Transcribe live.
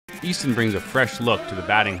Easton brings a fresh look to the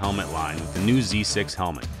batting helmet line with the new Z6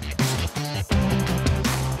 helmet.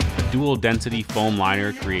 A dual density foam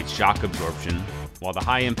liner creates shock absorption, while the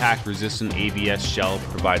high impact resistant ABS shell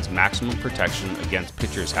provides maximum protection against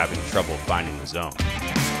pitchers having trouble finding the zone.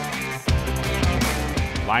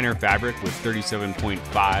 Liner fabric with 37.5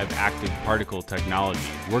 active particle technology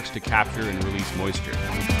works to capture and release moisture,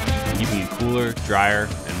 keeping you cooler, drier,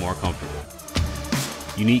 and more comfortable.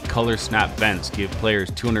 Unique ColorSnap vents give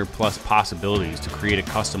players 200+ possibilities to create a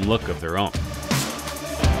custom look of their own.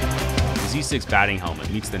 The Z6 batting helmet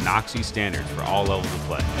meets the NOCSAE standards for all levels of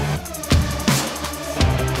play.